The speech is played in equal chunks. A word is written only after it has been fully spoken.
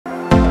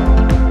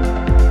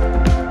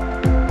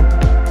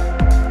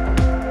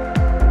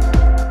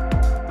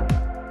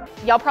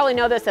y'all probably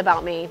know this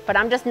about me, but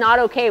I'm just not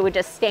okay with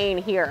just staying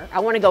here. I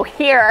want to go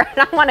here and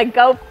I want to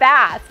go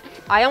fast.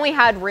 I only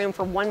had room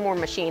for one more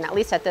machine, at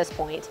least at this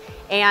point.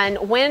 And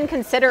when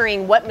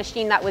considering what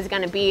machine that was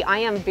going to be, I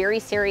am very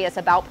serious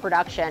about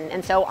production.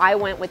 And so I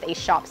went with a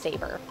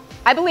ShopSabre.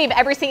 I believe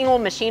every single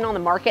machine on the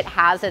market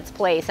has its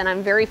place, and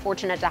I'm very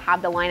fortunate to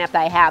have the lineup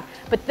that I have.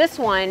 But this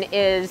one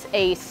is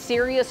a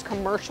serious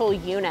commercial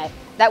unit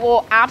that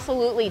will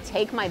absolutely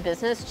take my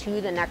business to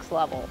the next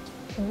level.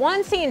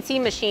 One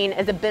CNC machine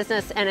is a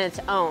business in its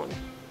own.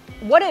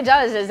 What it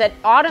does is it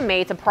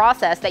automates a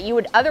process that you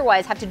would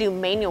otherwise have to do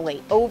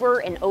manually over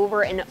and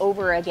over and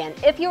over again.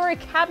 If you're a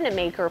cabinet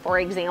maker, for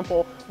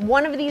example,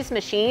 one of these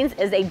machines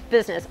is a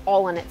business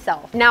all in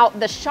itself. Now,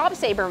 the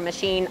ShopSabre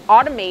machine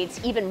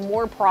automates even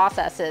more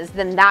processes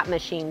than that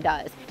machine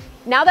does.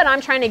 Now that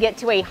I'm trying to get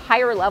to a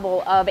higher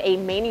level of a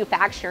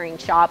manufacturing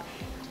shop,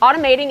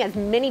 automating as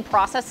many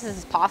processes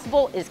as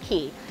possible is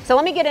key. So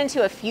let me get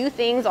into a few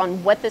things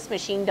on what this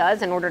machine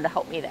does in order to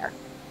help me there.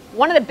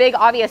 One of the big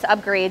obvious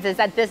upgrades is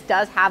that this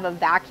does have a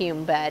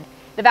vacuum bed.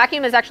 The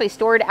vacuum is actually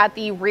stored at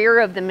the rear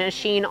of the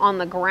machine on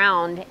the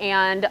ground.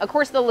 And of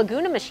course, the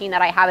Laguna machine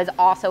that I have is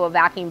also a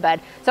vacuum bed.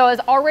 So I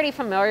was already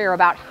familiar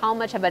about how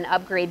much of an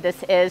upgrade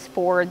this is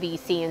for the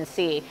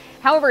CNC.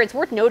 However, it's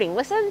worth noting,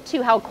 listen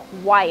to how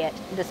quiet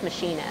this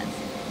machine is.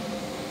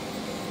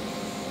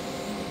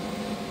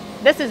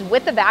 This is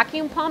with the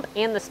vacuum pump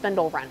and the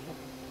spindle running.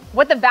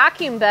 What the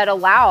vacuum bed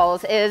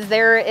allows is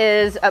there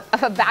is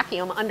a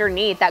vacuum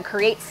underneath that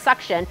creates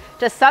suction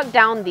to suck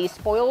down the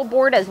spoil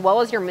board as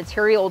well as your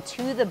material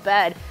to the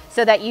bed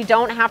so that you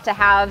don't have to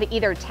have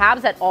either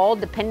tabs at all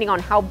depending on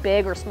how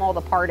big or small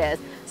the part is.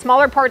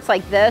 Smaller parts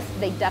like this,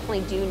 they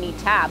definitely do need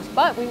tabs,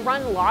 but we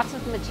run lots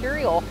of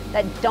material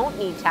that don't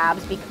need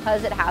tabs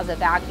because it has a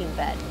vacuum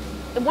bed.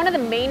 One of the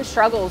main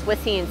struggles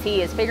with CNC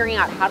is figuring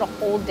out how to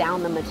hold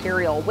down the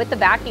material. With the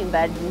vacuum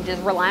bed, and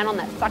just relying on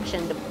that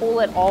suction to pull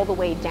it all the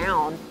way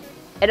down,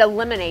 it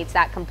eliminates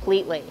that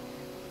completely.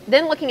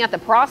 Then looking at the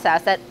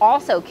process, that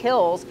also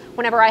kills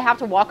whenever I have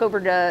to walk over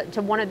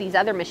to one of these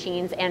other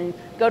machines and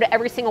go to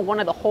every single one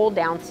of the hold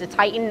downs to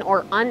tighten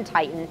or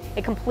untighten.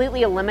 It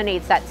completely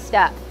eliminates that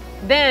step.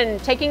 Then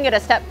taking it a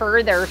step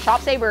further,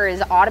 ShopSabre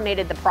has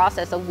automated the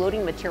process of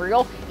loading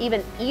material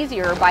even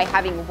easier by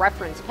having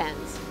reference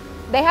pins.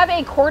 They have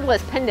a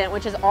cordless pendant,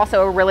 which is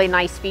also a really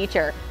nice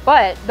feature,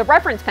 but the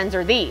reference pins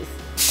are these.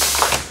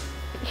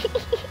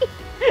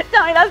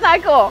 Tell me that's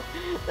not cool.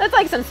 That's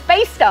like some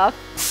space stuff.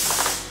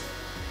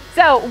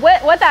 So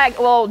what that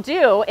will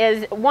do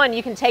is, one,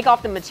 you can take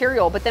off the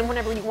material, but then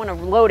whenever you want to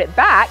load it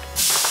back,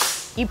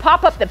 you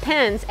pop up the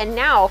pins and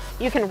now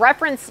you can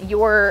reference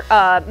your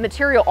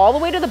material all the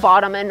way to the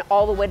bottom and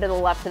all the way to the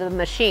left of the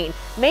machine,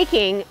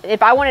 making,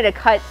 if I wanted to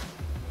cut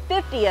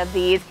 50 of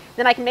these,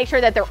 then I can make sure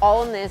that they're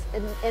all in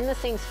the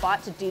same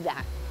spot to do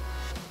that,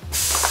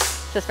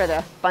 just for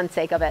the fun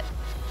sake of it.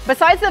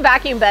 Besides the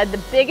vacuum bed,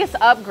 the biggest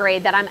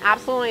upgrade that I'm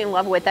absolutely in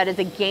love with that is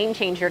a game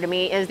changer to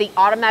me is the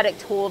automatic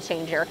tool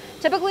changer.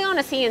 Typically on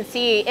a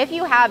CNC, if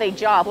you have a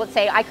job, let's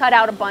say I cut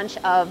out a bunch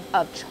of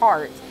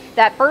charts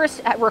that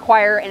first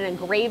require an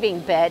engraving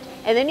bit,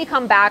 and then you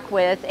come back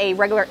with a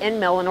regular end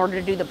mill in order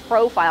to do the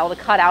profile to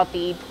cut out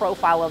the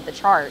profile of the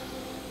chart.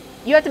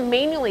 You have to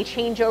manually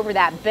change over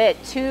that bit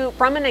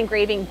from an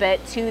engraving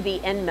bit to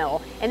the end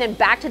mill and then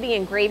back to the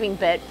engraving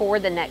bit for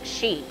the next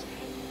sheet.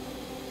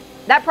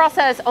 That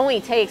process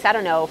only takes, I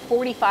don't know,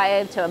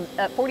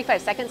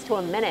 45 seconds to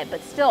a minute,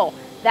 but still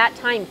that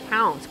time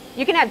counts.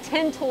 You can have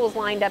 10 tools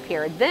lined up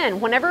here. Then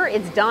whenever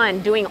it's done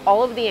doing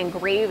all of the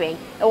engraving,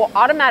 it will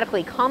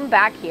automatically come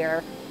back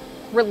here,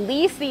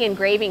 release the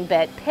engraving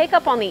bit, pick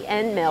up on the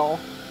end mill,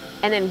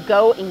 and then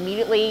go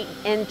immediately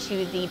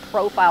into the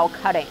profile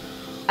cutting.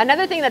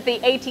 Another thing that the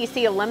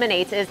ATC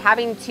eliminates is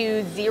having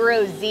to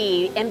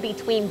 0Z in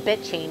between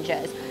bit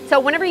changes. So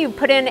whenever you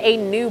put in a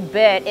new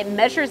bit, it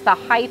measures the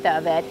height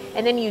of it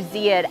and then you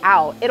Z it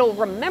out. It'll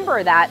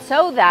remember that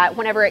so that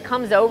whenever it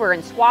comes over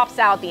and swaps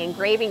out the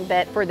engraving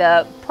bit for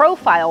the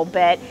profile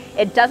bit,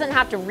 it doesn't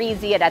have to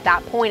re-Z it at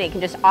that point. It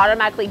can just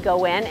automatically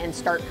go in and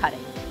start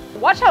cutting.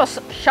 Watch how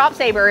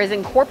ShopSabre has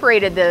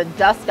incorporated the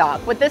dust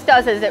dock. What this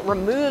does is it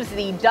removes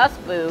the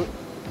dust boot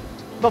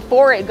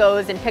before it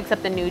goes and picks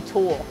up the new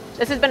tool.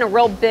 This has been a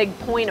real big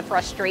point of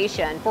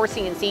frustration for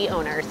CNC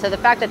owners, so the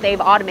fact that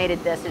they've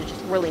automated this is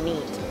just really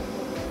neat.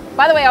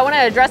 By the way, I want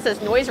to address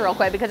this noise real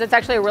quick because it's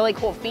actually a really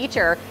cool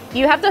feature.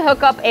 You have to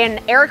hook up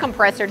an air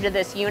compressor to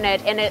this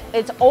unit, and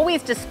it's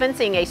always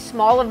dispensing a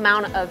small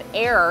amount of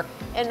air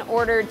in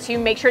order to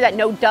make sure that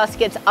no dust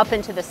gets up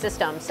into the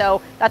system.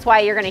 So that's why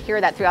you're going to hear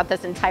that throughout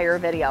this entire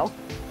video.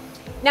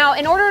 Now,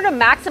 in order to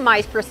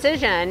maximize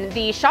precision,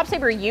 the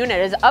ShopSabre unit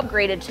is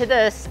upgraded to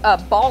this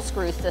ball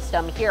screw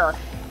system here.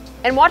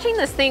 And watching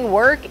this thing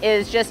work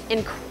is just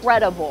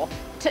incredible.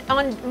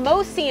 On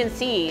most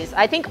CNCs,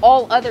 I think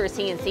all other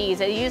CNCs,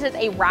 it uses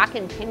a rack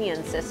and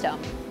pinion system.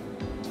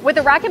 With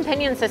the rack and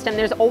pinion system,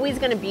 there's always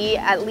going to be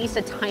at least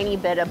a tiny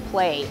bit of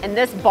play, and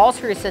this ball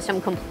screw system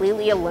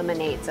completely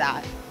eliminates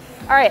that.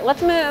 All right,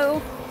 let's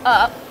move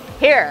up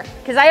here,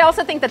 because I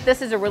also think that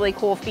this is a really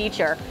cool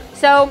feature.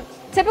 So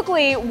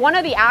typically, one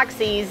of the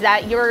axes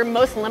that you're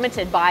most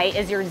limited by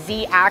is your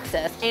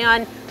Z-axis.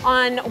 And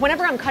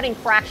whenever I'm cutting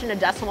fraction of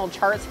decimal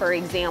charts, for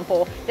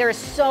example, there's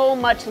so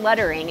much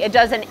lettering. It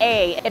does an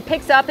A, it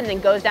picks up and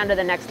then goes down to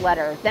the next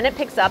letter. Then it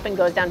picks up and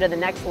goes down to the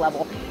next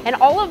level. And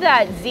all of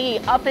that Z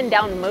up and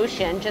down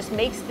motion just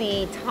makes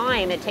the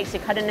time it takes to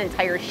cut an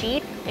entire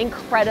sheet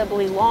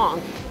incredibly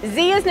long.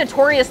 Z is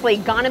notoriously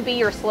gonna be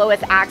your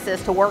slowest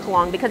axis to work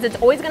along because it's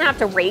always gonna have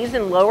to raise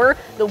and lower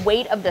the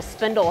weight of the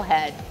spindle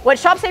head. What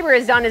ShopSabre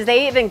has done is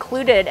they've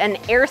included an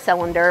air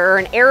cylinder or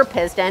an air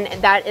piston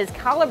that is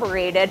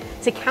calibrated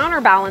to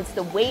counterbalance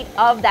the weight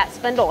of that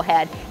spindle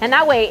head, and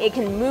that way it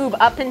can move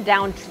up and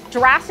down,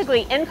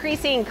 drastically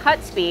increasing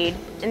cut speed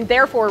and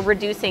therefore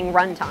reducing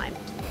runtime.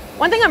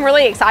 One thing I'm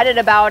really excited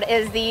about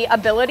is the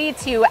ability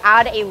to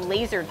add a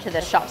laser to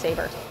this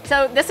ShopSabre.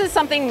 So this is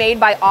something made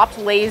by Opt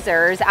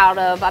Lasers out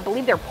of, I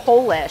believe they're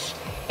Polish,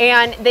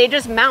 and they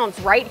just mounts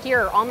right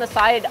here on the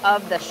side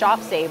of the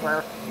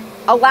ShopSabre,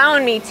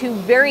 allowing me to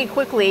very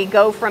quickly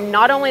go from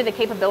not only the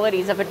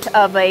capabilities of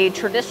a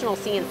traditional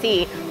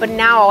CNC, but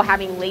now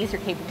having laser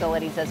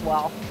capabilities as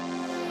well.